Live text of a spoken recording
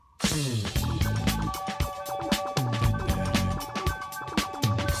You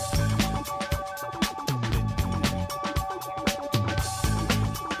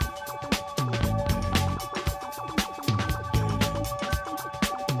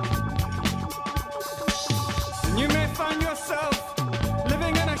may find yourself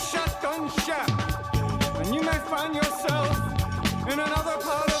living in a shotgun shack, and you may find yourself in another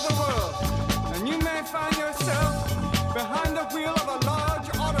part of the world, and you may find yourself behind the wheel of a large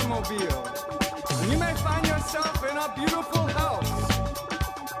automobile, and you may find yourself in a beautiful house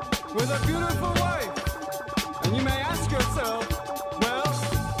with a beautiful wife, and you may ask yourself, well,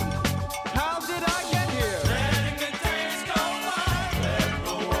 how did I get here? Letting the days go by, let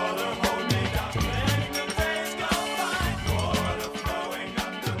the water hold me down. Letting the days go by, water flowing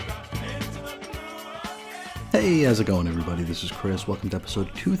underground into the blue again. Hey, how's it going, everybody? This is Chris. Welcome to episode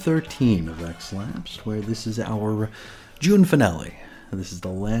 213 of X-Lapsed, where this is our June finale. This is the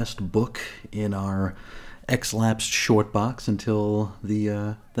last book in our X-Lapsed short box until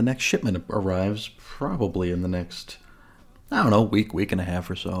the next shipment arrives, probably in the next, week and a half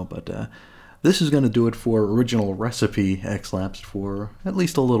or so. But this is going to do it for original recipe X-Lapsed for at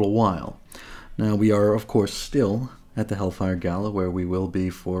least a little while. Now, we are, of course, still at the Hellfire Gala, where we will be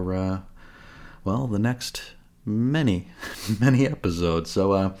for, the next many episodes.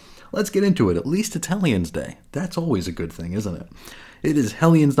 So let's get into it. At least it's Hellions Day. That's always a good thing, isn't it? It is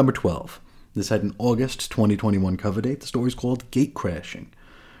Hellions number 12. This had an August 2021 cover date. The story's called Gate Crashing.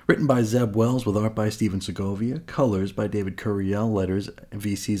 Written by Zeb Wells with art by Steven Segovia. Colors by David Curiel. Letters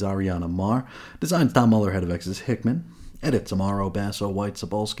VC's Ariana Marr. Designs Tom Muller, head of X's Hickman. Edits Amaro, Basso, White,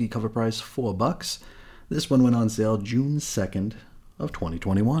 Sobolski. Cover price $4. This one went on sale June 2nd of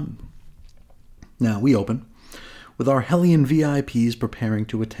 2021. Now we open with our Hellion VIPs preparing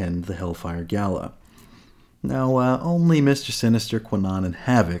to attend the Hellfire Gala. Now, only Mr. Sinister, Kwannon, and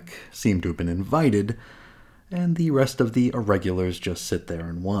Havoc seem to have been invited, and the rest of the irregulars just sit there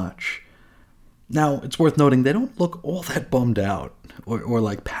and watch. Now, it's worth noting they don't look all that bummed out, or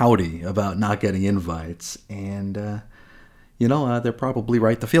like pouty about not getting invites, and, they're probably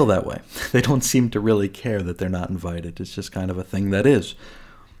right to feel that way. They don't seem to really care that they're not invited. It's just kind of a thing that is.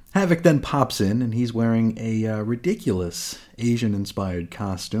 Havoc then pops in, and he's wearing a ridiculous Asian-inspired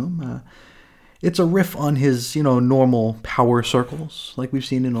costume. It's a riff on his, normal power circles, like we've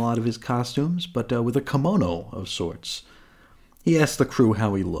seen in a lot of his costumes, but with a kimono of sorts. He asks the crew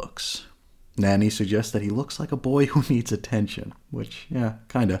how he looks. Nanny suggests that he looks like a boy who needs attention, which, yeah,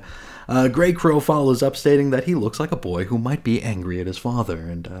 kinda. Grey Crow follows up, stating that he looks like a boy who might be angry at his father,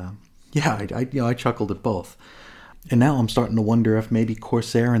 and, I chuckled at both. And now I'm starting to wonder if maybe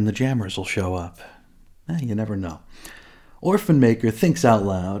Corsair and the Jammers will show up. You never know. Orphan Maker thinks out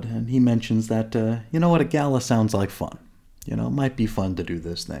loud, and he mentions that, a gala sounds like fun. It might be fun to do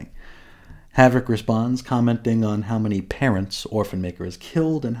this thing. Havoc responds, commenting on how many parents Orphan Maker has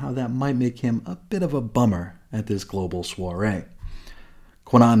killed and how that might make him a bit of a bummer at this global soiree.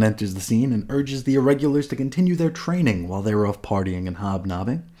 Kwannon enters the scene and urges the irregulars to continue their training while they're off partying and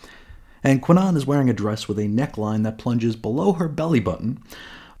hobnobbing. And Kwannon is wearing a dress with a neckline that plunges below her belly button,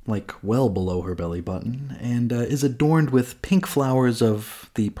 like well below her belly button, and is adorned with pink flowers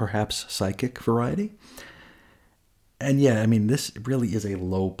of the perhaps psychic variety. And this really is a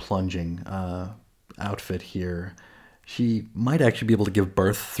low plunging outfit here. She might actually be able to give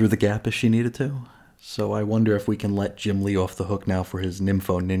birth through the gap if she needed to. So I wonder if we can let Jim Lee off the hook now for his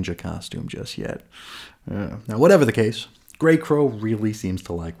Nympho Ninja costume just yet. Now, whatever the case, Grey Crow really seems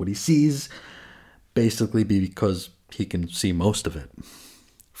to like what he sees, basically because he can see most of it.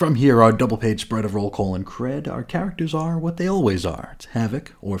 From here, our double-page spread of roll call and cred, our characters are what they always are. It's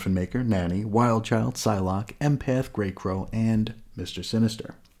Havoc, Orphan Maker, Nanny, Wildchild, Psylocke, Empath, Grey Crow, and Mr.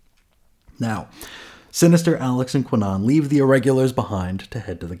 Sinister. Now, Sinister, Alex, and Kwannon leave the irregulars behind to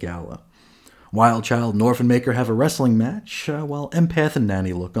head to the gala. Wildchild and Orphan Maker have a wrestling match, while Empath and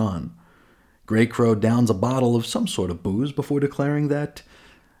Nanny look on. Grey Crow downs a bottle of some sort of booze before declaring that,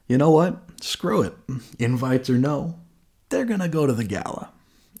 you know what, screw it, invites or no, they're gonna go to the gala.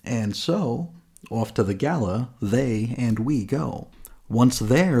 And so, off to the gala, they and we go. Once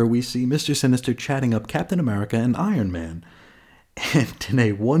there, we see Mr. Sinister chatting up Captain America and Iron Man. And in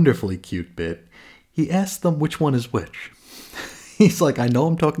a wonderfully cute bit, he asks them which one is which. He's like, I know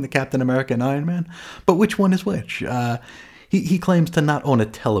I'm talking to Captain America and Iron Man, but which one is which? He claims to not own a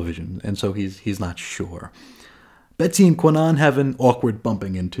television, and so he's not sure. Betsy and Kwannon have an awkward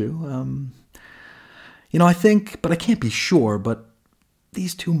bumping into. I think, but I can't be sure, but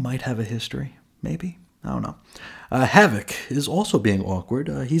these two might have a history, maybe. I don't know. Havoc is also being awkward.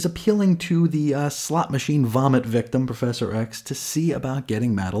 He's appealing to the slot machine vomit victim, Professor X, to see about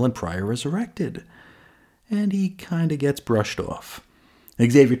getting Madeline Pryor resurrected. And he kind of gets brushed off.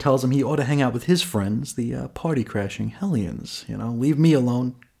 Xavier tells him he ought to hang out with his friends, the party-crashing Hellions. Leave me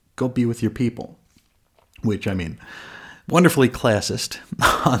alone, go be with your people. Which, wonderfully classist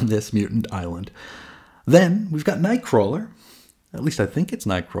on this mutant island. Then we've got Nightcrawler. At least I think it's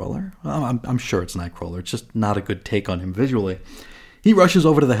Nightcrawler. I'm sure it's Nightcrawler. It's just not a good take on him visually. He rushes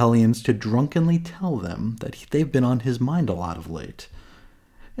over to the Hellions to drunkenly tell them that they've been on his mind a lot of late.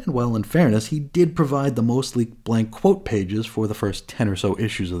 And well, in fairness, he did provide the mostly blank quote pages for the first 10 or so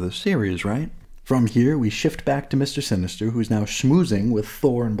issues of the series, right? From here, we shift back to Mr. Sinister, who's now schmoozing with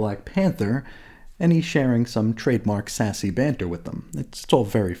Thor and Black Panther, and he's sharing some trademark sassy banter with them. It's all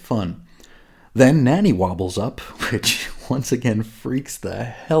very fun. Then Nanny wobbles up, which once again freaks the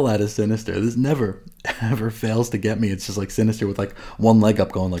hell out of Sinister. This never, ever fails to get me. It's just like Sinister with like one leg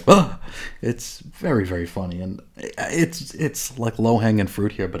up going like, ah! It's very, very funny. And it's like low-hanging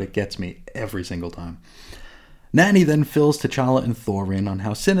fruit here, but it gets me every single time. Nanny then fills T'Challa and Thor in on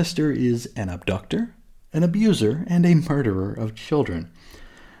how Sinister is an abductor, an abuser, and a murderer of children.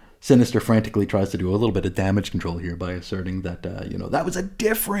 Sinister frantically tries to do a little bit of damage control here by asserting that, that was a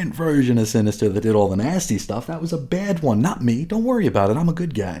different version of Sinister that did all the nasty stuff. That was a bad one, not me. Don't worry about it. I'm a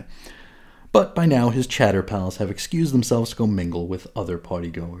good guy. But by now, his chatter pals have excused themselves to go mingle with other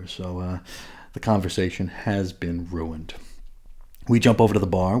partygoers, so the conversation has been ruined. We jump over to the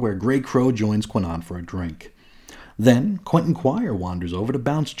bar, where Grey Crow joins Kwannon for a drink. Then, Quentin Quire wanders over to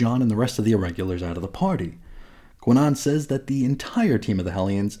bounce John and the rest of the irregulars out of the party. Kwannon says that the entire team of the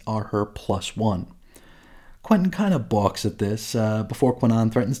Hellions are her +1. Quentin kind of balks at this before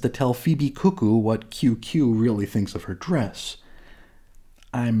Kwannon threatens to tell Phoebe Cuckoo what QQ really thinks of her dress.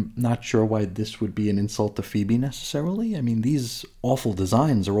 I'm not sure why this would be an insult to Phoebe necessarily. These awful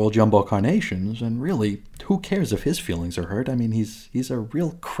designs are all jumbo carnations, and really, who cares if his feelings are hurt? He's a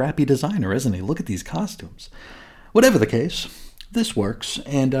real crappy designer, isn't he? Look at these costumes. Whatever the case, this works,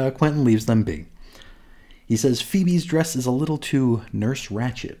 and Quentin leaves them be. He says Phoebe's dress is a little too Nurse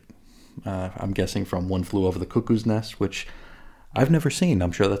Ratched. I'm guessing from One Flew Over the Cuckoo's Nest, which I've never seen.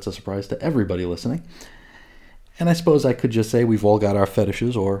 I'm sure that's a surprise to everybody listening. And I suppose I could just say we've all got our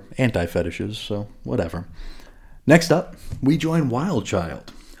fetishes or anti-fetishes, so whatever. Next up, we join Wildchild,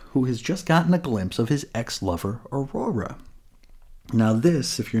 who has just gotten a glimpse of his ex-lover, Aurora. Now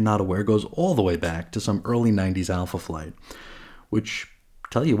this, if you're not aware, goes all the way back to some early 90s Alpha Flight, which,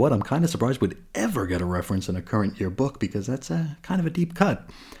 tell you what, I'm kind of surprised would ever get a reference in a current year book, because that's kind of a deep cut.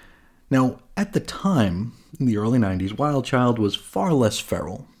 Now, at the time, in the early 90s, Wildchild was far less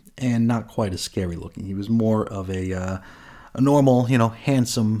feral and not quite as scary looking. He was more of a normal,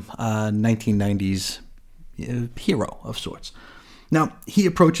 handsome 1990s hero of sorts. Now, he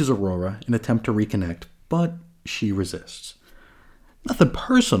approaches Aurora in an attempt to reconnect, but she resists. Nothing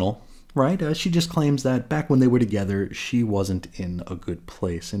personal, right? She just claims that back when they were together, she wasn't in a good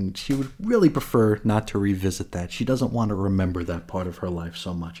place, and she would really prefer not to revisit that. She doesn't want to remember that part of her life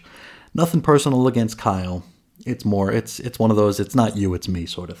so much. Nothing personal against Kyle. It's more, it's one of those, it's not you, it's me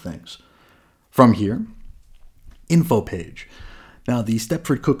sort of things. From here, info page. Now, the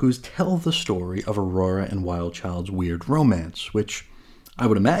Stepford Cuckoos tell the story of Aurora and Wildchild's weird romance, which I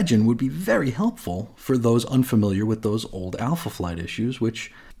would imagine would be very helpful for those unfamiliar with those old Alpha Flight issues,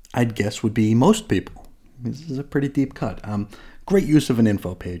 which I'd guess would be most people. This is a pretty deep cut. Great use of an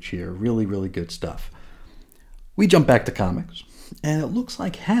info page here. Really, really good stuff. We jump back to comics, and it looks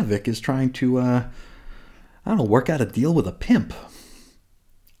like Havoc is trying to, work out a deal with a pimp.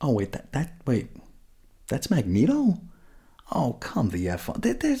 Oh, wait, that's Magneto? Oh, come the F on.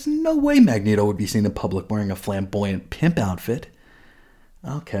 There's no way Magneto would be seen in public wearing a flamboyant pimp outfit.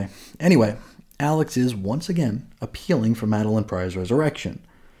 Okay. Anyway, Alex is once again appealing for Madeline Pryor's resurrection.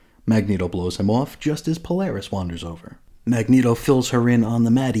 Magneto blows him off just as Polaris wanders over. Magneto fills her in on the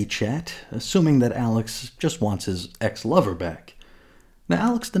Maddie chat, assuming that Alex just wants his ex-lover back. Now,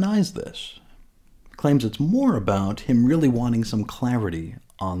 Alex denies this. Claims it's more about him really wanting some clarity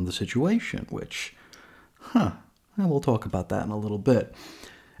on the situation, which, we'll talk about that in a little bit.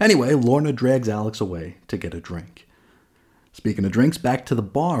 Anyway, Lorna drags Alex away to get a drink. Speaking of drinks, back to the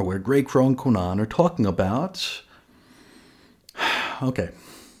bar where Grey Crow and Kwannon are talking about... Okay,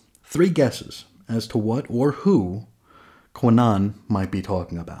 3 guesses as to what or who Kwannon might be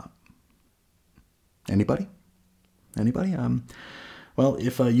talking about. Anybody? Well,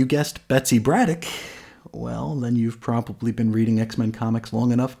 if you guessed Betsy Braddock, well, then you've probably been reading X-Men comics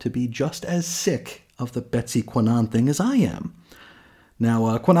long enough to be just as sick of the Betsy Kwannon thing as I am.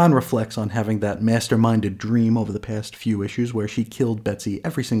 Now, Kwannon reflects on having that masterminded dream over the past few issues where she killed Betsy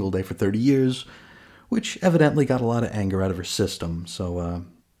every single day for 30 years, which evidently got a lot of anger out of her system. So,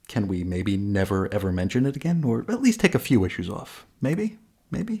 can we maybe never ever mention it again? Or at least take a few issues off? Maybe?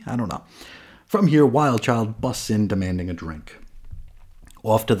 I don't know. From here, Wildchild busts in demanding a drink.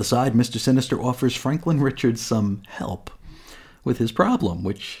 Off to the side, Mr. Sinister offers Franklin Richards some help with his problem,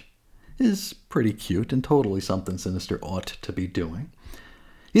 which is pretty cute and totally something Sinister ought to be doing.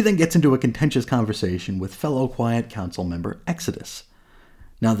 He then gets into a contentious conversation with fellow Quiet Council member Exodus.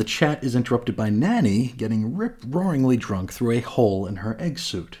 Now the chat is interrupted by Nanny getting rip-roaringly drunk through a hole in her egg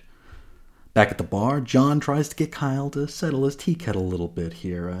suit. Back at the bar, John tries to get Kyle to settle his tea kettle a little bit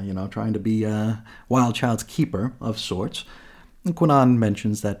here, trying to be Wildchild's keeper of sorts. And Kwannon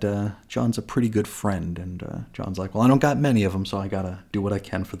mentions that John's a pretty good friend, and John's like, well, I don't got many of them, so I gotta do what I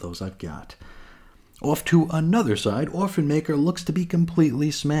can for those I've got. Off to another side, Orphan Maker looks to be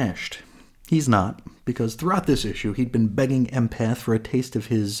completely smashed. He's not, because throughout this issue, he'd been begging Empath for a taste of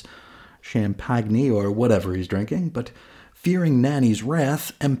his champagne or whatever he's drinking, but fearing Nanny's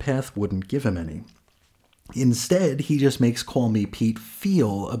wrath, Empath wouldn't give him any. Instead, he just makes Call Me Pete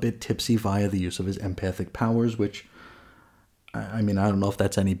feel a bit tipsy via the use of his empathic powers, which, I don't know if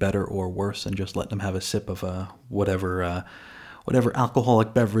that's any better or worse than just letting him have a sip of whatever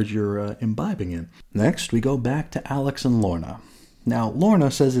alcoholic beverage you're imbibing in. Next, we go back to Alex and Lorna. Now,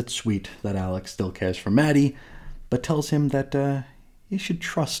 Lorna says it's sweet that Alex still cares for Maddie, but tells him that he should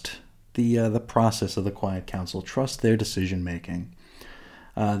trust the process of the Quiet Council, trust their decision-making.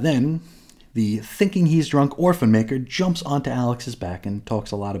 Then, the thinking he's drunk Orphan Maker jumps onto Alex's back and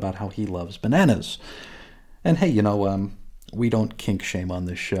talks a lot about how he loves bananas. And hey, we don't kink shame on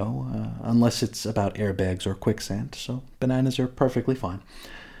this show, unless it's about airbags or quicksand, so bananas are perfectly fine.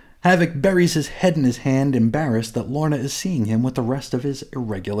 Havoc buries his head in his hand, embarrassed that Lorna is seeing him with the rest of his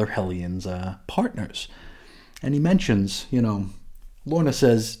irregular Hellions partners. And he mentions, Lorna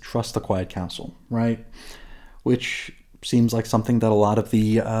says, trust the Quiet Council, right? Which seems like something that a lot of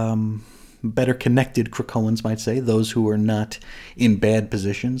the better connected Krakoans might say, those who are not in bad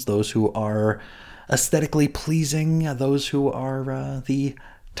positions, those who are aesthetically pleasing, those who are the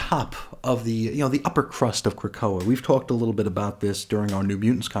top of the upper crust of Krakoa. We've talked a little bit about this during our New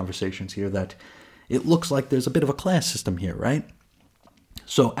Mutants conversations here, that it looks like there's a bit of a class system here, right?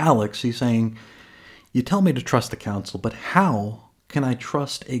 So Alex, he's saying, you tell me to trust the council, but how can I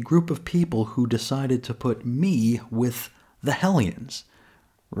trust a group of people who decided to put me with the Hellions,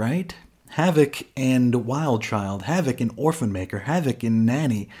 right? Havoc and Wildchild, Havoc and Orphan Maker, Havoc and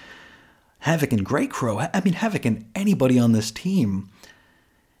Nanny, Havoc and Greycrow, Havoc and anybody on this team.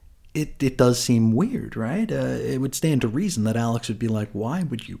 It does seem weird, right? It would stand to reason that Alex would be like, why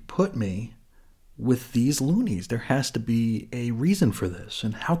would you put me with these loonies? There has to be a reason for this,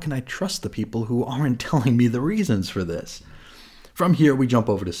 and how can I trust the people who aren't telling me the reasons for this? From here, we jump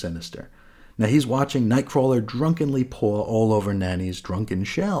over to Sinister. Now, he's watching Nightcrawler drunkenly paw all over Nanny's drunken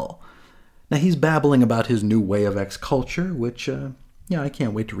shell. Now, he's babbling about his new Way of X culture, which, I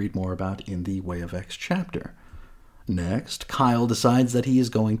can't wait to read more about in the Way of X chapter. Next, Kyle decides that he is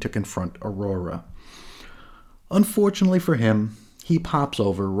going to confront Aurora. Unfortunately for him, he pops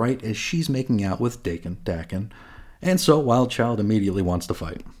over right as she's making out with Daken, and so Wildchild immediately wants to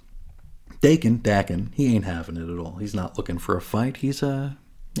fight. Daken, he ain't having it at all. He's not looking for a fight. He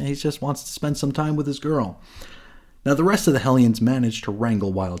just wants to spend some time with his girl. Now, the rest of the Hellions manage to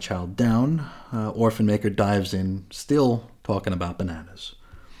wrangle Wildchild down. Orphan Maker dives in, still talking about bananas.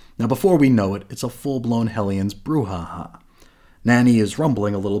 Now, before we know it, it's a full-blown Hellions brouhaha. Nanny is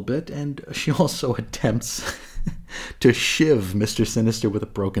rumbling a little bit, and she also attempts to shiv Mr. Sinister with a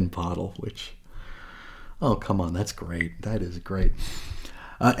broken bottle, which, oh, come on, that's great. That is great.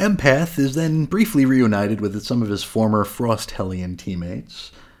 Empath is then briefly reunited with some of his former Frost Hellion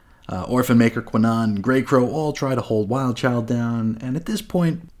teammates. Orphan Maker, Kwannon, and Greycrow all try to hold Wildchild down, and at this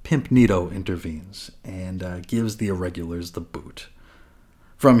point, Pimp Nito intervenes and gives the Irregulars the boot.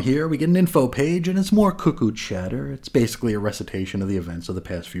 From here, we get an info page, and it's more cuckoo chatter. It's basically a recitation of the events of the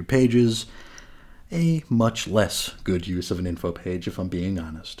past few pages. A much less good use of an info page, if I'm being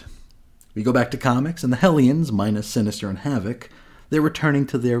honest. We go back to comics, and the Hellions, minus Sinister and Havoc, they're returning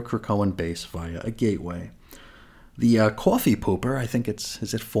to their Krakoan base via a gateway. The coffee pooper, I think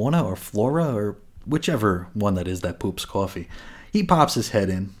is it Fauna or Flora, or whichever one that is that poops coffee, he pops his head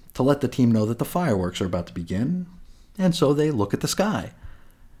in to let the team know that the fireworks are about to begin, and so they look at the sky.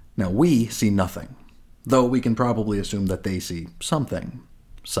 Now, we see nothing, though we can probably assume that they see something.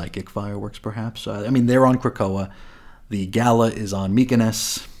 Psychic fireworks, perhaps. They're on Krakoa. The gala is on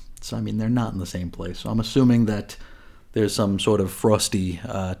Mykonos. So, they're not in the same place. So I'm assuming that there's some sort of frosty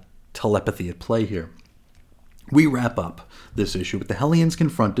telepathy at play here. We wrap up this issue with the Hellions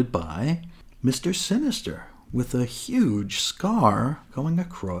confronted by Mr. Sinister with a huge scar going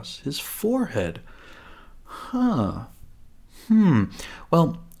across his forehead. Well,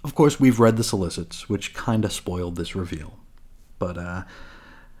 of course, we've read the solicits, which kind of spoiled this reveal. But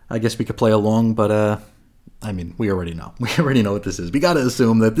I guess we could play along, but we already know. We already know what this is. We gotta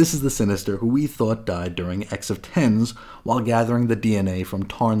assume that this is the Sinister who we thought died during X of Tens while gathering the DNA from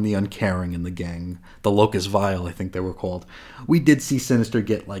Tarn the Uncaring and the gang. The Locus Vile, I think they were called. We did see Sinister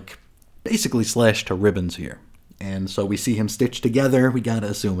get, basically slashed to ribbons here. And so we see him stitched together. We gotta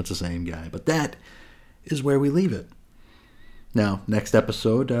assume it's the same guy. But that is where we leave it. Now, next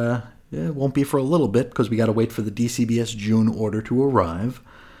episode, it won't be for a little bit because we gotta wait for the DCBS June order to arrive.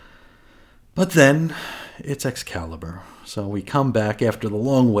 But then, it's Excalibur. So we come back after the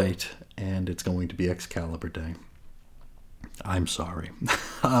long wait, and it's going to be Excalibur Day. I'm sorry.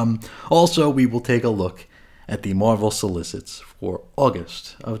 Also, we will take a look at the Marvel solicits for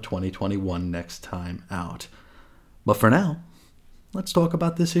August of 2021 next time out. But for now, let's talk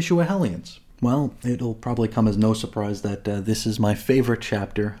about this issue of Hellions. Well, it'll probably come as no surprise that this is my favorite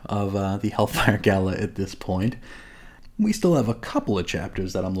chapter of the Hellfire Gala at this point. We still have a couple of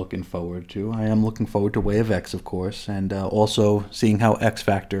chapters that I'm looking forward to. I am looking forward to Way of X, of course, and also seeing how X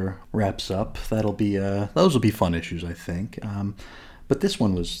Factor wraps up. That'll be those will be fun issues, I think. But this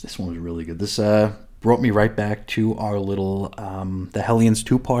one was really good. This brought me right back to our little the Hellions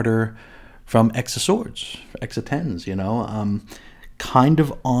two-parter from X of Swords, X of Tens. Kind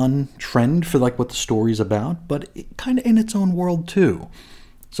of on trend for what the story's about, but kind of in its own world too.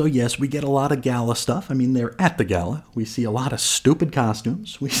 So yes, we get a lot of gala stuff. They're at the gala. We see a lot of stupid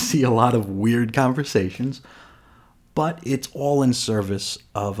costumes. We see a lot of weird conversations. But it's all in service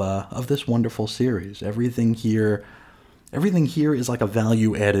of this wonderful series. Everything here is like a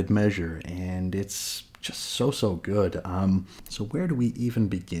value-added measure, and it's just so good. So where do we even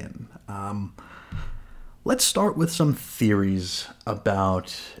begin? Let's start with some theories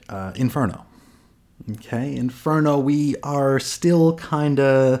about Inferno. Okay, Inferno, we are still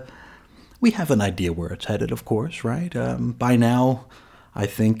we have an idea where it's headed, of course, right? By now, I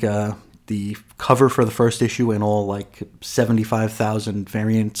think the cover for the first issue and all 75,000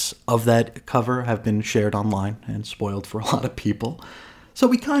 variants of that cover have been shared online and spoiled for a lot of people. So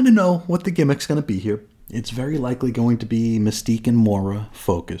we kind of know what the gimmick's going to be here. It's very likely going to be Mystique and Moira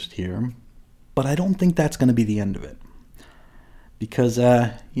focused here, but I don't think that's going to be the end of it. Because,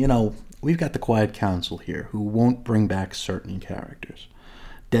 we've got the Quiet Council here who won't bring back certain characters.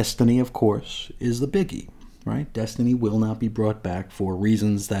 Destiny, of course, is the biggie, right? Destiny will not be brought back for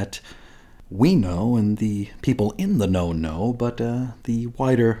reasons that we know and the people in the know, but the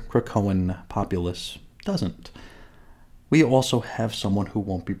wider Krakoan populace doesn't. We also have someone who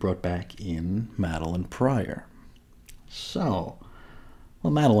won't be brought back in Madeline Pryor. So,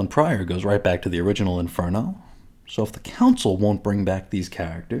 Madeline Pryor goes right back to the original Inferno. So if the Council won't bring back these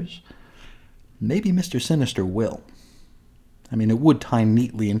characters, maybe Mr. Sinister will. It would tie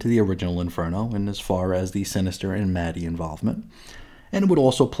neatly into the original Inferno in as far as the Sinister and Maddie involvement, and it would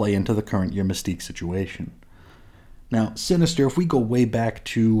also play into the current year Mystique situation. Now, Sinister, if we go way back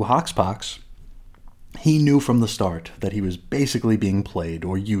to Hoxpox, he knew from the start that he was basically being played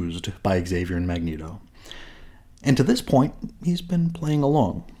or used by Xavier and Magneto. And to this point, he's been playing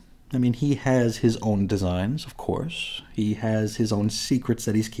along. He has his own designs, of course. He has his own secrets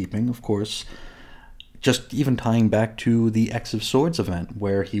that he's keeping, of course. Just even tying back to the X of Swords event,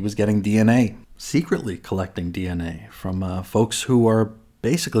 where he was getting DNA, secretly collecting DNA from folks who are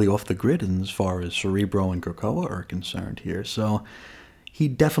basically off the grid as far as Cerebro and Krakoa are concerned here. So he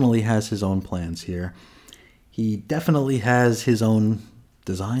definitely has his own plans here. He definitely has his own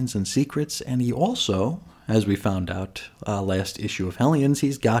designs and secrets, and he also, as we found out last issue of Hellions,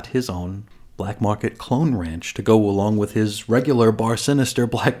 he's got his own black market clone ranch to go along with his regular Bar Sinister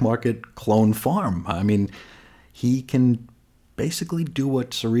black market clone farm. He can basically do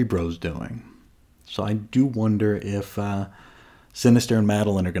what Cerebro's doing. So I do wonder if Sinister and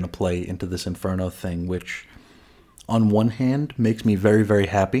Madeline are going to play into this Inferno thing, which on one hand makes me very, very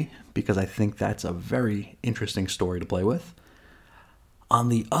happy because I think that's a very interesting story to play with. On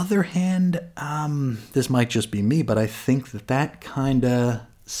the other hand, this might just be me, but I think that kind of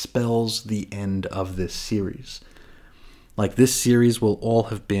spells the end of this series. This series will all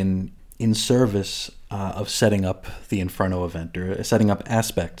have been in service of setting up the Inferno event, or setting up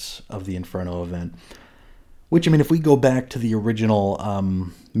aspects of the Inferno event. Which, if we go back to the original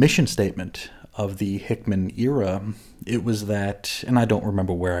mission statement of the Hickman era, it was that, and I don't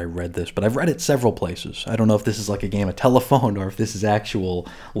remember where I read this, but I've read it several places. I don't know if this is like a game of telephone or if this is actual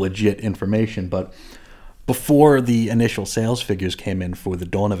legit information, but before the initial sales figures came in for the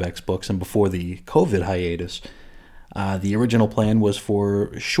Dawn of X books and before the COVID hiatus, the original plan was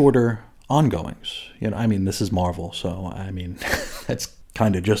for shorter ongoings. This is Marvel, so that's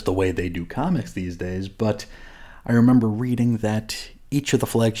kind of just the way they do comics these days. But I remember reading that each of the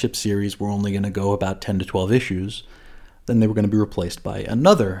flagship series were only going to go about 10 to 12 issues. Then they were going to be replaced by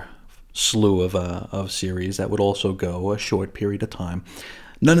another slew of series that would also go a short period of time.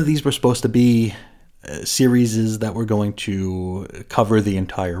 None of these were supposed to be series that were going to cover the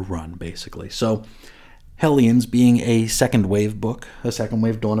entire run, basically. So Hellions being a second wave book, a second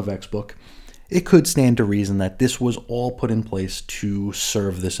wave Dawn of X book, it could stand to reason that this was all put in place to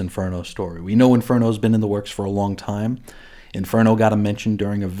serve this Inferno story. We know Inferno's been in the works for a long time. Inferno got a mention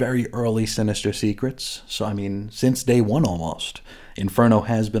during a very early Sinister Secrets. So, since day one almost, Inferno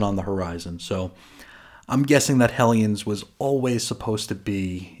has been on the horizon. So I'm guessing that Hellions was always supposed to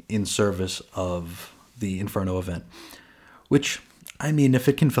be in service of the Inferno event. Which, if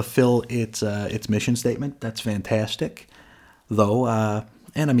it can fulfill its mission statement, that's fantastic. Though,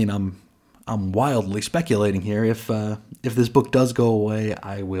 I'm wildly speculating here. If this book does go away,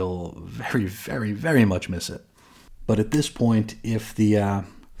 I will very, very, very much miss it. But at this point, if the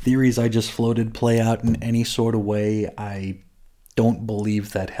theories I just floated play out in any sort of way, I don't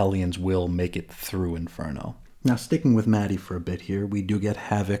believe that Hellions will make it through Inferno. Now, sticking with Maddie for a bit here, we do get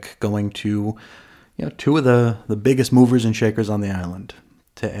Havoc going to two of the biggest movers and shakers on the island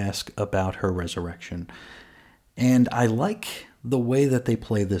to ask about her resurrection. And I like the way that they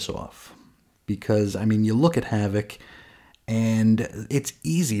play this off. Because, you look at Havoc, and it's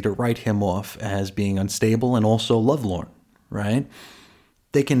easy to write him off as being unstable and also lovelorn, right?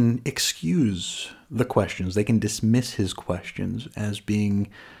 They can excuse the questions. They can dismiss his questions as being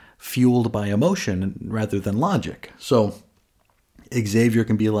fueled by emotion rather than logic. So Xavier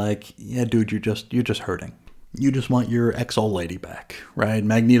can be like, yeah, dude, you're just hurting. You just want your ex-old lady back, right?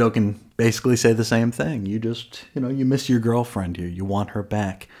 Magneto can basically say the same thing. You just, you miss your girlfriend here. You want her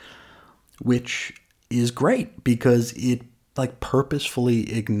back. Which is great because it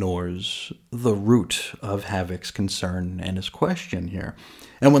purposefully ignores the root of Havoc's concern and his question here.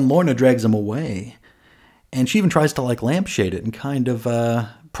 And when Lorna drags him away, and she even tries to lampshade it and kind of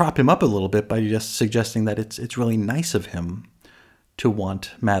prop him up a little bit by just suggesting that it's really nice of him to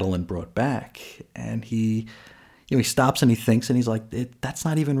want Madeline brought back. And he stops and he thinks and he's like, that's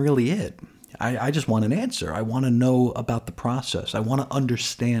not even really it. I just want an answer. I want to know about the process. I want to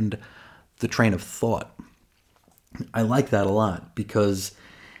understand the train of thought. I like that a lot because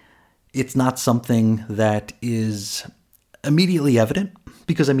it's not something that is immediately evident.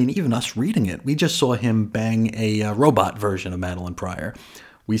 Because, even us reading it, we just saw him bang a robot version of Madeline Pryor.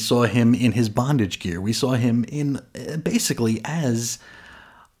 We saw him in his bondage gear. We saw him in basically as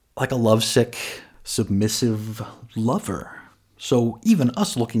a lovesick, submissive lover. So even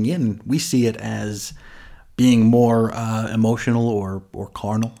us looking in, we see it as being more emotional or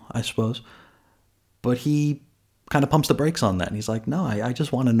carnal, I suppose. But he kind of pumps the brakes on that. And he's like, no, I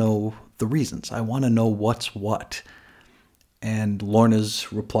just want to know the reasons. I want to know what's what. And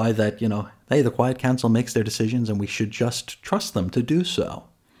Lorna's reply that, hey, the Quiet Council makes their decisions and we should just trust them to do so.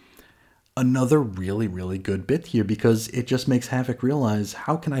 Another really, really good bit here because it just makes Havoc realize,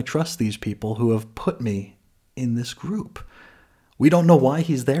 how can I trust these people who have put me in this group? We don't know why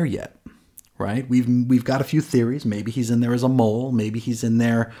he's there yet. Right? We've got a few theories. Maybe he's in there as a mole. Maybe he's in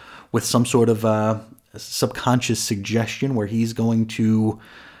there with some sort of subconscious suggestion where he's going to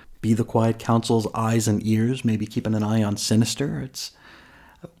be the Quiet Council's eyes and ears, maybe keeping an eye on Sinister.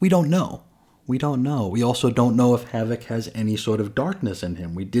 We don't know. We don't know. We also don't know if Havoc has any sort of darkness in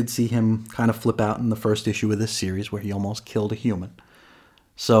him. We did see him kind of flip out in the first issue of this series where he almost killed a human.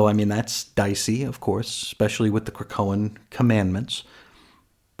 So, that's dicey, of course, especially with the Krakoan commandments.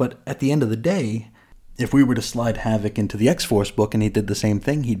 But at the end of the day, if we were to slide Havoc into the X-Force book and he did the same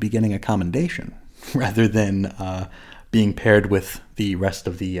thing, he'd be getting a commendation rather than being paired with the rest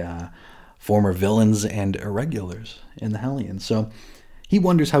of the former villains and irregulars in the Hellions. So he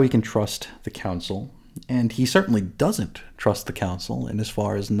wonders how he can trust the Council, and he certainly doesn't trust the Council in as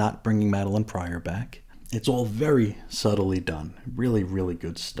far as not bringing Madeline Pryor back. It's all very subtly done. Really, really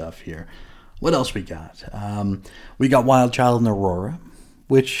good stuff here. What else we got? We got Wild Child and Aurora,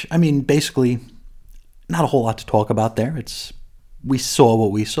 which, basically, not a whole lot to talk about there. We saw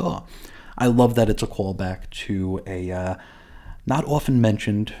what we saw. I love that it's a callback to a not often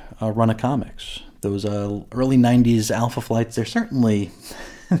mentioned run of comics. Those early 90s Alpha Flights, they're certainly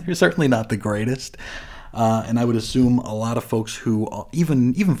they're certainly not the greatest. And I would assume a lot of folks who,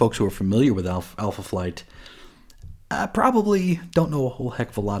 even folks who are familiar with Alpha Flight, probably don't know a whole heck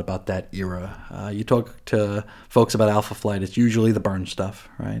of a lot about that era. You talk to folks about Alpha Flight, it's usually the Byrne stuff,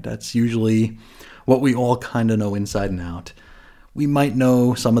 right? That's usually what we all kind of know inside and out. We might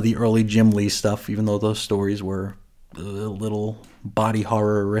know some of the early Jim Lee stuff, even though those stories were a little body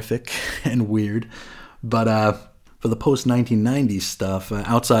horrorific and weird. But for the post-1990s stuff,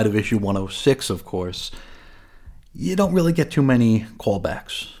 outside of issue 106, of course, you don't really get too many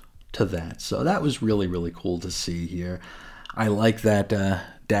callbacks to that. So that was really, really cool to see here. I like that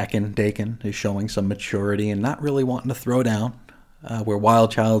Dakin is showing some maturity and not really wanting to throw down, where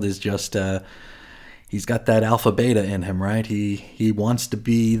Wild Child is just... he's got that alpha beta in him, right? He wants to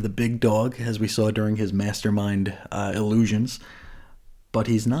be the big dog, as we saw during his mastermind illusions, but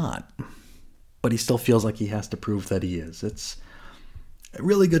he's not. But he still feels like he has to prove that he is. It's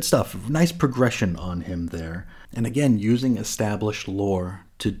really good stuff. Nice progression on him there. And again, using established lore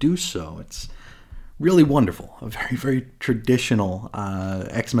to do so. It's really wonderful. A very, very traditional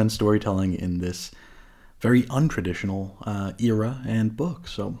X-Men storytelling in this very untraditional era and book.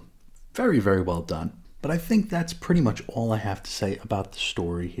 So very, very well done. But I think that's pretty much all I have to say about the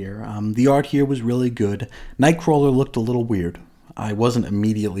story here. The art here was really good. Nightcrawler looked a little weird. I wasn't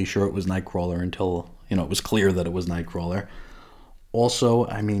immediately sure it was Nightcrawler until, it was clear that it was Nightcrawler. Also,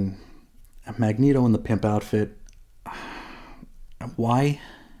 I mean, Magneto in the pimp outfit, why?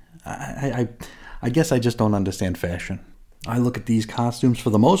 I guess I just don't understand fashion. I look at these costumes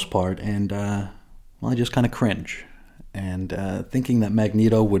for the most part, and, I just kind of cringe. And thinking that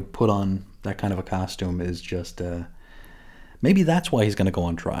Magneto would put on that kind of a costume is just... maybe that's why he's going to go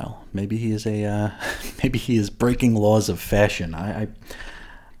on trial. Maybe he is maybe he is breaking laws of fashion.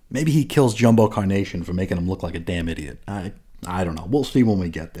 Maybe he kills Jumbo Carnation for making him look like a damn idiot. I don't know. We'll see when we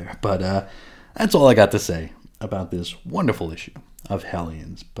get there. But that's all I got to say about this wonderful issue of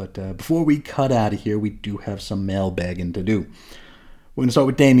Hellions. But before we cut out of here, we do have some mailbagging to do. We're going to start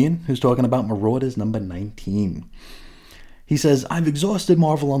with Damien, who's talking about Marauders number 19. He says, I've exhausted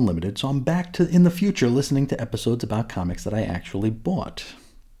Marvel Unlimited, so I'm back to in the future listening to episodes about comics that I actually bought.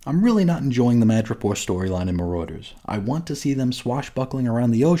 I'm really not enjoying the Madripoor storyline in Marauders. I want to see them swashbuckling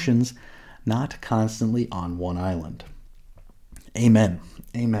around the oceans, not constantly on one island. Amen.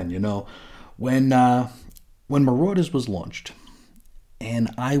 Amen. When Marauders was launched,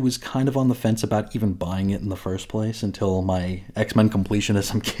 and I was kind of on the fence about even buying it in the first place until my X-Men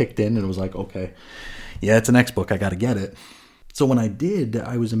completionism kicked in and it was like, okay, yeah, it's an X book, I gotta get it. So when I did,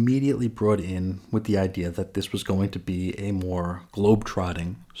 I was immediately brought in with the idea that this was going to be a more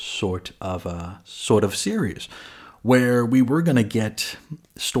globe-trotting sort of series, where we were going to get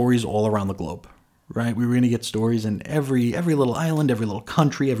stories all around the globe, right? We were going to get stories in every little island, every little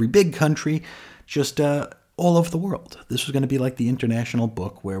country, every big country, just all over the world. This was going to be like the international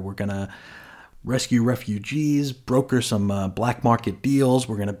book where we're going to rescue refugees, broker some black market deals.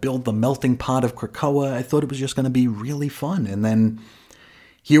 We're going to build the melting pot of Krakoa. I thought it was just going to be really fun. And then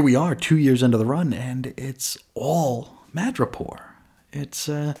here we are 2 years into the run, and it's all Madripoor. It's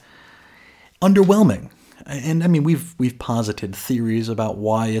underwhelming. And I mean, we've posited theories about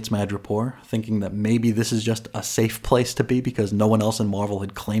why it's Madripoor, thinking that maybe this is just a safe place to be because no one else in Marvel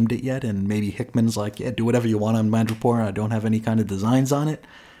had claimed it yet. And maybe Hickman's like, yeah, do whatever you want on Madripoor. I don't have any kind of designs on it.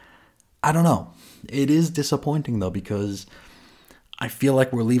 I don't know. It is disappointing, though, because I feel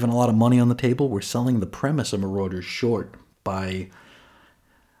like we're leaving a lot of money on the table. We're selling the premise of Marauders short by,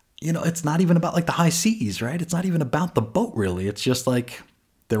 it's not even about, like, the high seas, right? It's not even about the boat, really. It's just, like,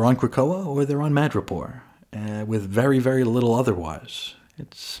 they're on Krakoa or they're on Madripoor, with very, very little otherwise.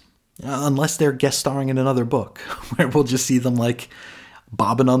 It's unless they're guest starring in another book, where we'll just see them, like,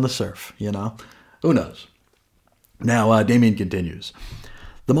 bobbing on the surf, Who knows? Now, Damien continues.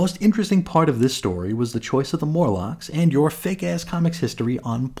 The most interesting part of this story was the choice of the Morlocks and your fake-ass comics history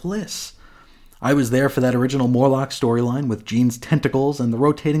on Bliss. I was there for that original Morlock storyline with Jean's tentacles and the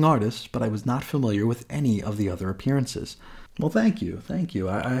rotating artists, but I was not familiar with any of the other appearances. Well, thank you.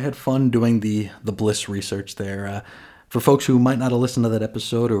 I had fun doing the Bliss research there. For folks who might not have listened to that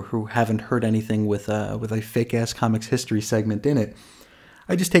episode or who haven't heard anything with a fake-ass comics history segment in it,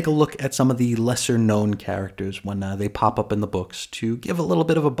 I just take a look at some of the lesser-known characters when they pop up in the books to give a little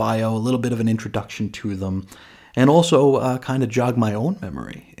bit of a bio, a little bit of an introduction to them, and also kind of jog my own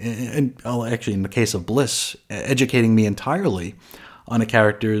memory. And actually, in the case of Bliss, educating me entirely on a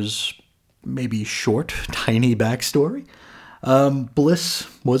character's maybe short, tiny backstory. Bliss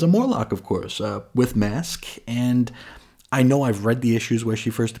was a Morlock, of course, with Mask, and I know I've read the issues where she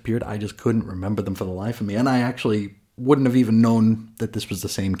first appeared. I just couldn't remember them for the life of me, and I actually wouldn't have even known that this was the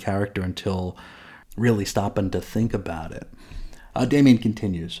same character until really stopping to think about it. Damien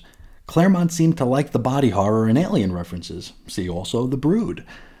continues, Claremont seemed to like the body horror and alien references. See also The Brood.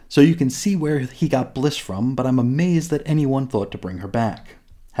 So you can see where he got Bliss from, but I'm amazed that anyone thought to bring her back.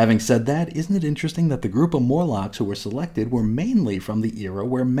 Having said that, isn't it interesting that the group of Morlocks who were selected were mainly from the era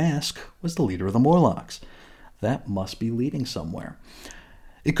where Mask was the leader of the Morlocks? That must be leading somewhere.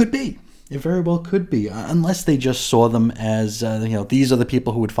 It could be. It very well could be, unless they just saw them as, these are the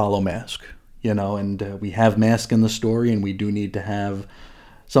people who would follow Mask. And we have Mask in the story, and we do need to have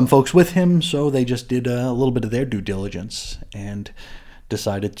some folks with him, so they just did a little bit of their due diligence and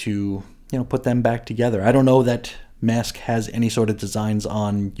decided to, put them back together. I don't know that Mask has any sort of designs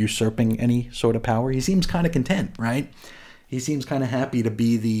on usurping any sort of power. He seems kind of content, right? He seems kind of happy to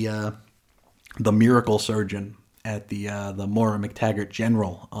be the miracle surgeon at the Moira MacTaggert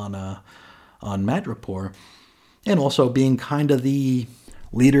General on Madripoor, and also being kind of the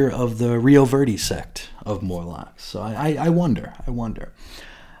leader of the Rio Verde sect of Morlocks. So I wonder.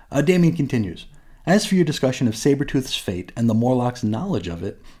 Damien continues, as for your discussion of Sabretooth's fate and the Morlocks' knowledge of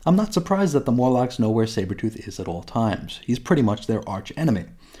it, I'm not surprised that the Morlocks know where Sabretooth is at all times. He's pretty much their arch enemy.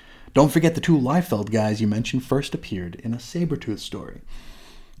 Don't forget the two Liefeld guys you mentioned first appeared in a Sabretooth story.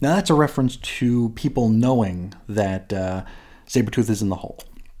 Now that's a reference to people knowing that Sabretooth is in the hole.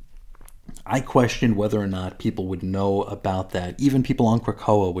 I questioned whether or not people would know about that. Even people on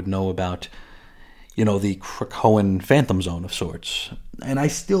Krakoa would know about, the Krakoan phantom zone of sorts. And I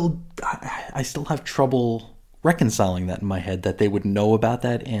still have trouble reconciling that in my head, that they would know about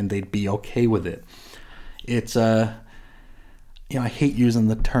that and they'd be okay with it. It's, I hate using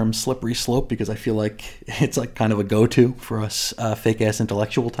the term slippery slope because I feel like it's like kind of a go-to for us fake-ass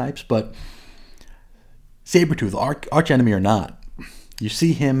intellectual types, but Sabretooth, arch enemy or not, you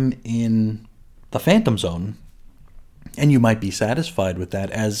see him in the Phantom Zone, and you might be satisfied with that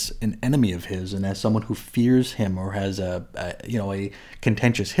as an enemy of his and as someone who fears him or has a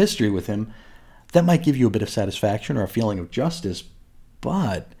contentious history with him. That might give you a bit of satisfaction or a feeling of justice,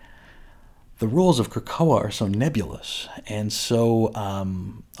 but the rules of Krakoa are so nebulous and so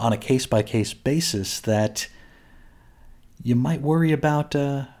on a case-by-case basis that you might worry about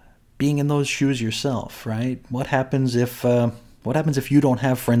being in those shoes yourself, right? What happens if you don't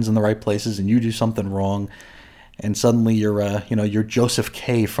have friends in the right places and you do something wrong, and suddenly you're Joseph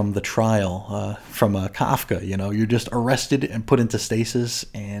K. from The Trial, from Kafka, you're just arrested and put into stasis,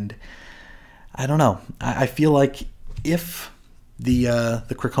 and I don't know. I feel like if the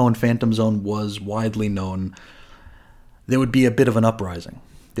Krakoan Phantom Zone was widely known, there would be a bit of an uprising.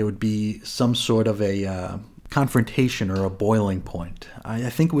 There would be some sort of a confrontation or a boiling point. I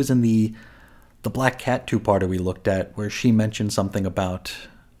think it was in the Black Cat two-parter we looked at where she mentioned something about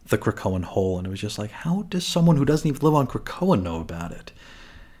the Krakoan hole, and it was just like, how does someone who doesn't even live on Krakoa know about it?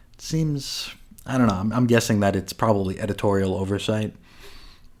 It seems, I don't know, I'm guessing that it's probably editorial oversight,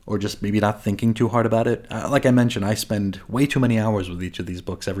 or just maybe not thinking too hard about it. Like I mentioned, I spend way too many hours with each of these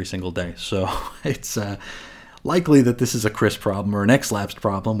books every single day, so it's likely that this is a Chris problem or an X-Lapsed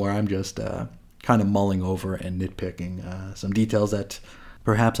problem where I'm just kind of mulling over and nitpicking some details that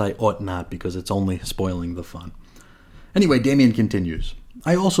perhaps I ought not because it's only spoiling the fun. Anyway, Damien continues,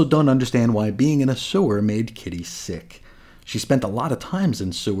 I also don't understand why being in a sewer made Kitty sick. She spent a lot of times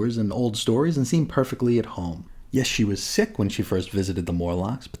in sewers and old stories and seemed perfectly at home. Yes, she was sick when she first visited the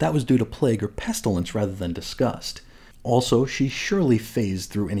Morlocks, but that was due to plague or pestilence rather than disgust. Also, she surely phased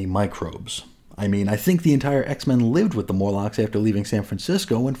through any microbes. I mean, I think the entire X-Men lived with the Morlocks after leaving San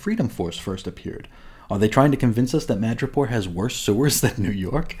Francisco when Freedom Force first appeared. Are they trying to convince us that Madripoor has worse sewers than New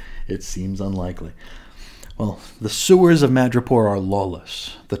York? It seems unlikely. Well, the sewers of Madripoor are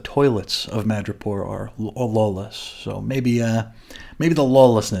lawless. The toilets of Madripoor are lawless. So maybe the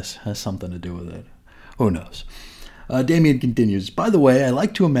lawlessness has something to do with it. Who knows? Damien continues, by the way, I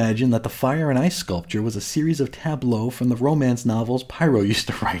like to imagine that the Fire and Ice sculpture was a series of tableaux from the romance novels Pyro used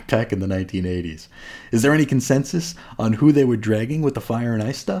to write back in the 1980s. Is there any consensus on who they were dragging with the Fire and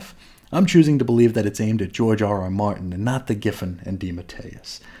Ice stuff? I'm choosing to believe that it's aimed at George R.R. Martin and not the Giffen and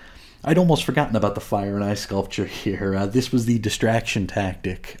DeMatteis. I'd almost forgotten about the Fire and Ice sculpture here. This was the distraction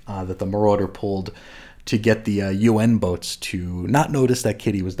tactic that the Marauder pulled to get the UN boats to not notice that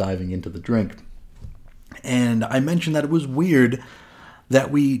Kitty was diving into the drink. And I mentioned that it was weird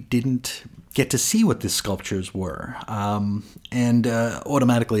that we didn't get to see what these sculptures were, and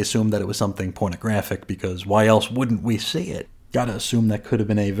automatically assumed that it was something pornographic, because why else wouldn't we see it? Gotta assume that could have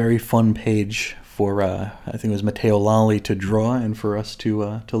been a very fun page for, I think it was Matteo Lolli to draw and for us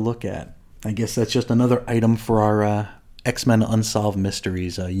to look at. I guess that's just another item for our X-Men Unsolved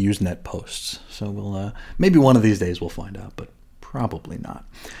Mysteries Usenet posts. So we'll maybe one of these days we'll find out, but probably not.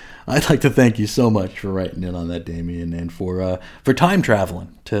 I'd like to thank you so much for writing in on that, Damien, and for time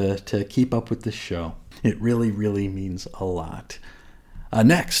traveling to keep up with this show. It really, really means a lot.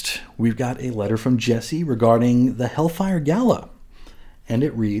 Next, we've got a letter from Jesse regarding the Hellfire Gala. And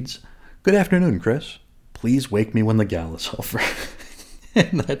it reads, "Good afternoon, Chris. Please wake me when the gala's over."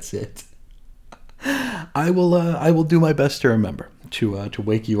 And that's it. I will do my best to remember to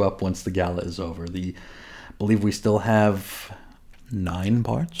wake you up once the gala is over. I believe we still have 9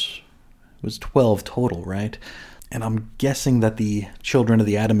 parts. It was 12 total, right? And I'm guessing that the Children of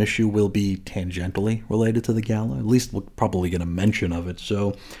the Atom issue will be tangentially related to the gala. At least we'll probably get a mention of it.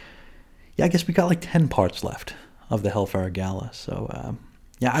 So, yeah, I guess we got like 10 parts left of the Hellfire Gala. So,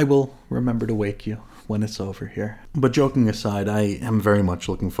 yeah, I will remember to wake you when it's over here. But joking aside, I am very much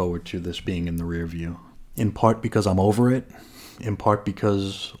looking forward to this being in the rear view. In part because I'm over it. In part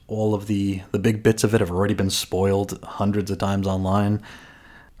because all of the big bits of it have already been spoiled hundreds of times online.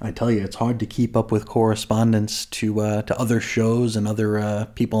 I tell you, it's hard to keep up with correspondence to other shows and other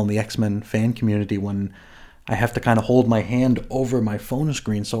people in the X-Men fan community when I have to kind of hold my hand over my phone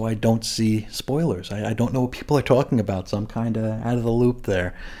screen so I don't see spoilers. I don't know what people are talking about, so I'm kind of out of the loop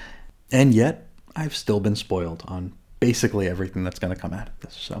there. And yet, I've still been spoiled on basically everything that's going to come out of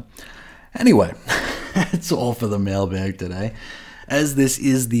this. So, anyway, that's all for the mailbag today. As this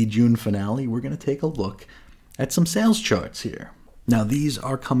is the June finale, we're going to take a look at some sales charts here. Now, these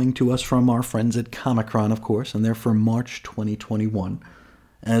are coming to us from our friends at Comicron, of course, and they're for March 2021.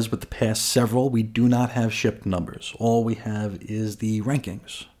 As with the past several, we do not have shipped numbers. All we have is the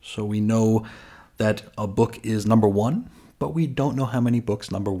rankings. So we know that a book is number 1, but we don't know how many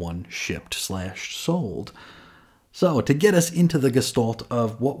books number 1 shipped/sold. So to get us into the gestalt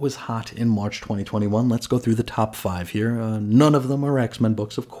of what was hot in March 2021, let's go through the top 5 here. None of them are X-Men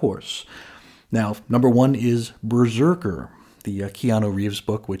books, of course. Now, number 1 is Berserker, the Keanu Reeves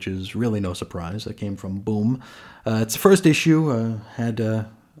book, which is really no surprise. That came from Boom. It's the first issue.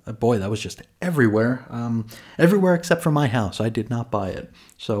 Boy, that was just everywhere. Everywhere except for my house. I did not buy it.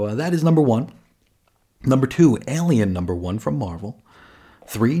 So that is number 1. Number 2, Alien number 1 from Marvel.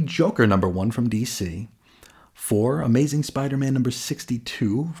 3, Joker number 1 from DC. 4, Amazing Spider-Man number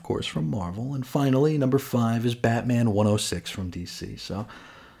 62, of course, from Marvel. And finally, number 5 is Batman 106 from DC. So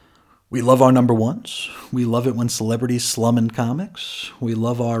we love our number 1s. We love it when celebrities slum in comics. We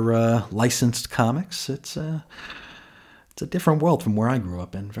love our licensed comics. It's a different world from where I grew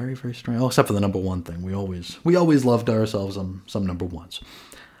up in. Very, very strange. Oh, except for the number 1 thing. We always loved ourselves some number 1s.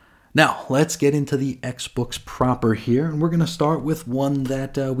 Now, let's get into the X books proper here. And we're going to start with one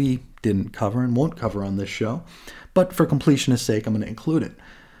that we didn't cover and won't cover on this show. But for completionist sake, I'm going to include it.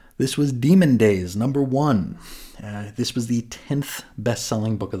 This was Demon Days, number 1. This was the 10th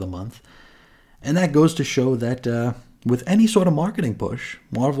best-selling book of the month. And that goes to show that with any sort of marketing push,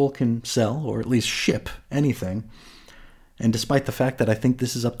 Marvel can sell, or at least ship, anything. And despite the fact that I think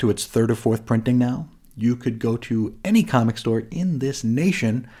this is up to its 3rd or 4th printing now, you could go to any comic store in this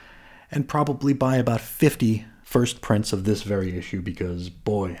nation and probably buy about 50 first prints of this very issue because,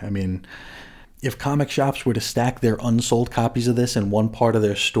 boy, I mean, if comic shops were to stack their unsold copies of this in one part of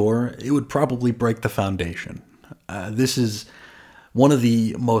their store, it would probably break the foundation. This is one of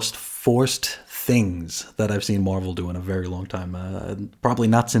the most forced things that I've seen Marvel do in a very long time. Probably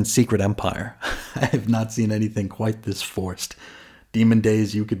not since Secret Empire. I have not seen anything quite this forced. Demon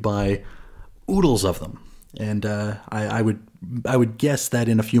Days, you could buy oodles of them. And I would guess that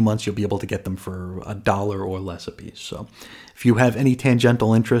in a few months you'll be able to get them for $1 or less a piece. So if you have any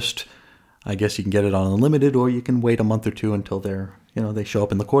tangential interest, I guess you can get it on Unlimited, or you can wait a month or two until they show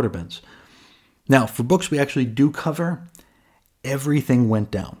up in the quarter bins. Now, for books we actually do cover, everything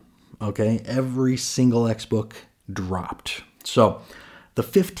went down. Okay, every single X book dropped. So the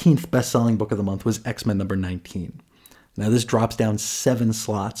 15th best-selling book of the month was X-Men number 19. Now this drops down 7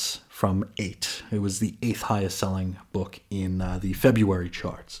 slots from 8. It was the 8th highest selling book in the February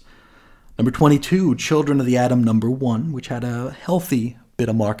charts. Number 22, Children of the Atom number 1, which had a healthy bit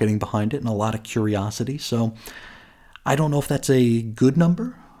of marketing behind it and a lot of curiosity. So I don't know if that's a good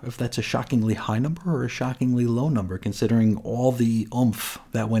number, if that's a shockingly high number or a shockingly low number, considering all the oomph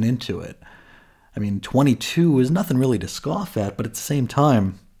that went into it. I mean, 22 is nothing really to scoff at, but at the same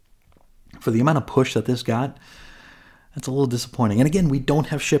time, for the amount of push that this got, that's a little disappointing. And again, we don't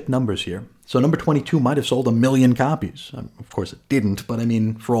have shipped numbers here. So number 22 might have sold 1 million copies. Of course, it didn't, but I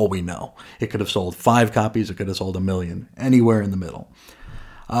mean, for all we know. It could have sold 5 copies, it could have sold 1 million, anywhere in the middle.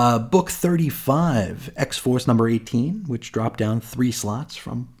 Book 35, X-Force number 18, which dropped down 3 slots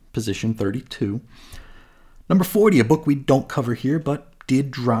from position 32. Number 40, a book we don't cover here, but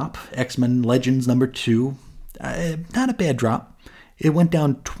did drop, X-Men Legends number 2. Not a bad drop. It went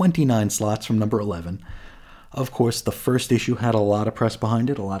down 29 slots from number 11. Of course, the first issue had a lot of press behind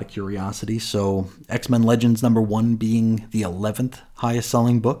it, a lot of curiosity, so X-Men Legends number 1 being the 11th highest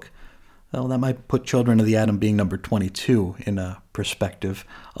selling book, well, that might put Children of the Atom being number 22 in a perspective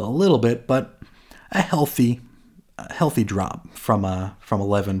a little bit, but a healthy drop from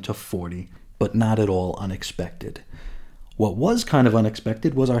 11 to 40, but not at all unexpected. What was kind of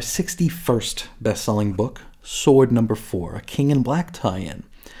unexpected was our 61st best-selling book, Sword number 4, a King in Black tie-in.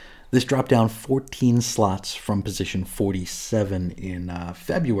 This dropped down 14 slots from position 47 in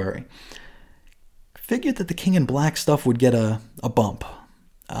February. Figured that the King in Black stuff would get a bump.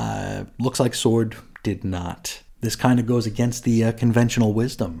 Looks like Sword did not. This kind of goes against the conventional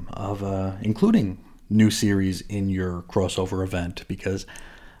wisdom of including new series in your crossover event, because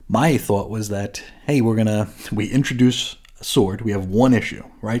my thought was that, hey, we introduce Sword, we have one issue,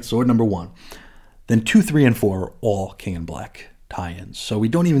 right? Sword number 1. Then 2, 3, and 4 are all King in Black tie-ins. So we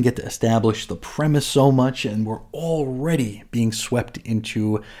don't even get to establish the premise so much, and we're already being swept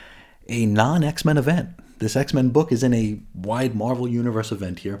into a non-X-Men event. This X-Men book is in a wide Marvel Universe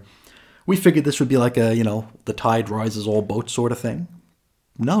event here. We figured this would be like a, the tide rises all boats sort of thing.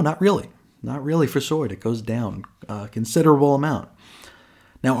 No, not really. Not really for Sword. It goes down a considerable amount.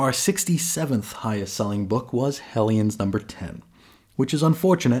 Now, our 67th highest selling book was Hellions number 10, which is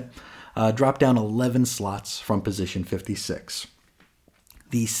unfortunate. Dropped down 11 slots from position 56.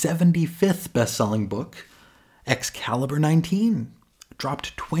 The 75th best-selling book, Excalibur 19,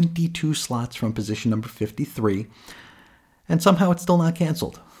 dropped 22 slots from position number 53, and somehow it's still not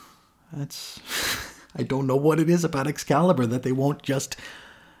canceled. I don't know what it is about Excalibur that they won't just,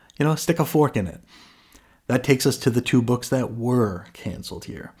 stick a fork in it. That takes us to the 2 books that were canceled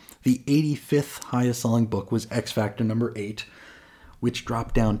here. The 85th highest-selling book was X Factor number 8, which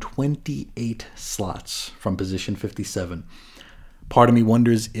dropped down 28 slots from position 57. Part of me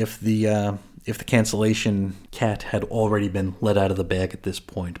wonders if the cancellation cat had already been let out of the bag at this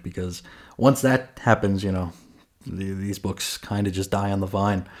point, because once that happens, these books kind of just die on the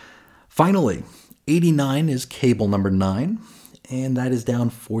vine. Finally, 89 is Cable number 9, and that is down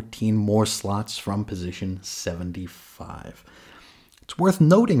 14 more slots from position 75. It's worth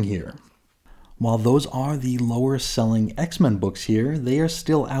noting here, while those are the lower selling X-Men books here, they are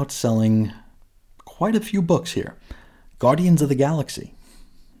still outselling quite a few books here. Guardians of the Galaxy.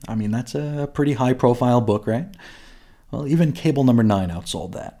 I mean, that's a pretty high profile book, right? Well, even Cable number 9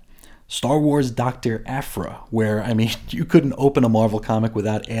 outsold that. Star Wars Dr. Aphra, where, you couldn't open a Marvel comic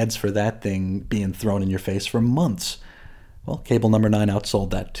without ads for that thing being thrown in your face for months. Well, Cable number 9 outsold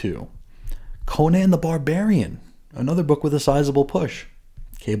that too. Conan the Barbarian, another book with a sizable push.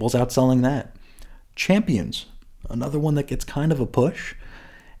 Cable's outselling that. Champions, another one that gets kind of a push.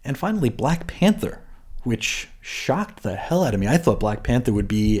 And finally, Black Panther, which shocked the hell out of me. I thought Black Panther would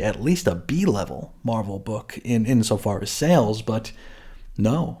be at least a B-level Marvel book insofar as sales, but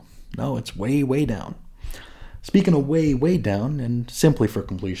no, it's way, way down. Speaking of way, way down, and simply for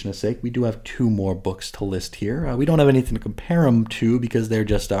completionist sake, we do have 2 more books to list here. We don't have anything to compare them to because they're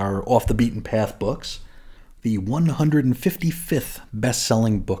just our off-the-beaten-path books. The 155th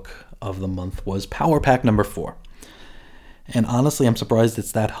best-selling book of the month was Power Pack number 4. And honestly, I'm surprised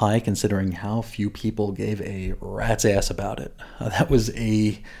it's that high considering how few people gave a rat's ass about it. That was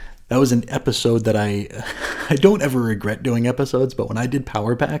an episode that I don't ever regret doing episodes, but when I did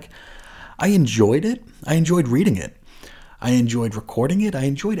Power Pack, I enjoyed it. I enjoyed reading it. I enjoyed recording it. I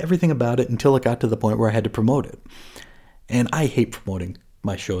enjoyed everything about it until it got to the point where I had to promote it. And I hate promoting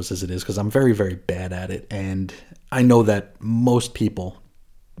my shows as it is because I'm very, very bad at it. And I know that most people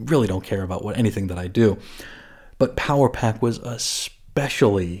really don't care about anything that I do. But Power Pack was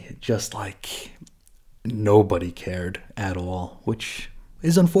especially just like nobody cared at all, which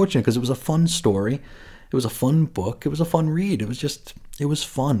is unfortunate because it was a fun story. It was a fun book. It was a fun read. It was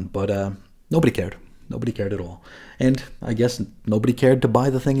fun, but nobody cared. Nobody cared at all. And I guess nobody cared to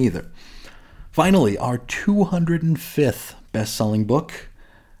buy the thing either. Finally, our 205th best-selling book,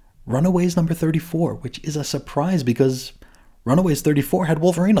 Runaways number 34, which is a surprise because Runaways 34 had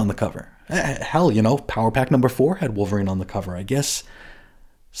Wolverine on the cover. Hell, Power Pack number 4 had Wolverine on the cover. I guess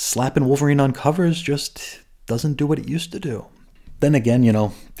slapping Wolverine on covers just doesn't do what it used to do. Then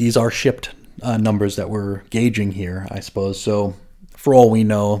again, these are shipped numbers that we're gauging here, I suppose. So for all we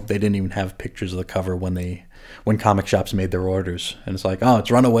know, they didn't even have pictures of the cover when comic shops made their orders. And it's like, oh,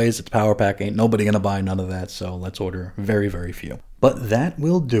 it's Runaways, it's Power Pack, ain't nobody going to buy none of that, so let's order very, very few. But that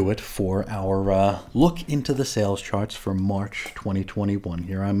will do it for our look into the sales charts for March 2021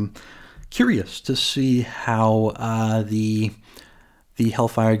 here. I'm curious to see how the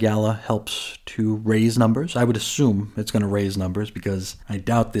Hellfire Gala helps to raise numbers. I would assume it's going to raise numbers because I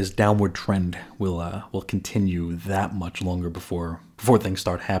doubt this downward trend will continue that much longer before things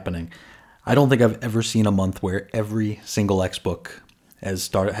start happening. I don't think I've ever seen a month where every single X book has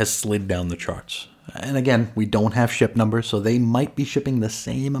slid down the charts. And again, we don't have ship numbers, so they might be shipping the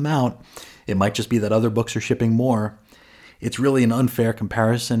same amount. It might just be that other books are shipping more. It's really an unfair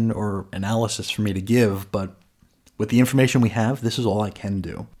comparison or analysis for me to give, but with the information we have, this is all I can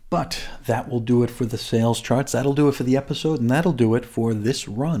do. But that will do it for the sales charts. That'll do it for the episode, and that'll do it for this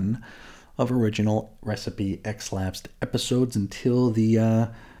run of Original Recipe X-Lapsed episodes until the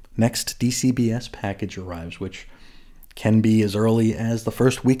next DCBS package arrives, which can be as early as the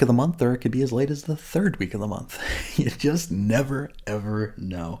first week of the month, or it could be as late as the third week of the month. You just never, ever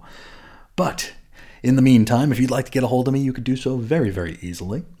know. But in the meantime, if you'd like to get a hold of me, you could do so very, very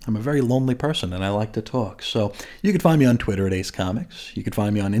easily. I'm a very lonely person, and I like to talk. So you can find me on Twitter at Ace Comics. You can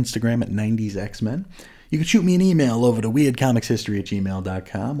find me on Instagram at 90sXmen. You can shoot me an email over to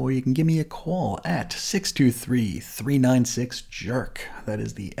weirdcomicshistory@gmail.com, or you can give me a call at 623-396-JERK. That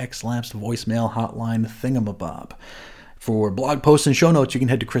is the X-Lapsed voicemail hotline thingamabob. For blog posts and show notes, you can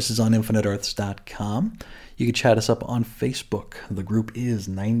head to chrisisoninfiniteearths.com. You can chat us up on Facebook. The group is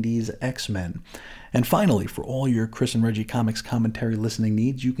 90s X-Men. And finally, for all your Chris and Reggie Comics commentary listening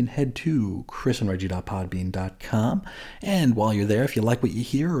needs, you can head to chrisandreggie.podbean.com. And while you're there, if you like what you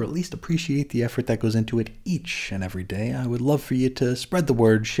hear, or at least appreciate the effort that goes into it each and every day, I would love for you to spread the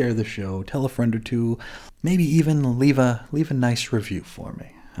word, share the show, tell a friend or two, maybe even leave a nice review for me.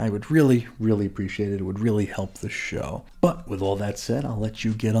 I would really, really appreciate it. It would really help the show. But with all that said, I'll let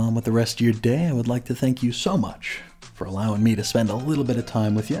you get on with the rest of your day. I would like to thank you so much for allowing me to spend a little bit of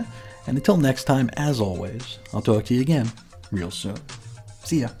time with you. And until next time, as always, I'll talk to you again real soon.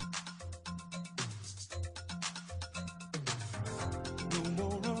 See ya.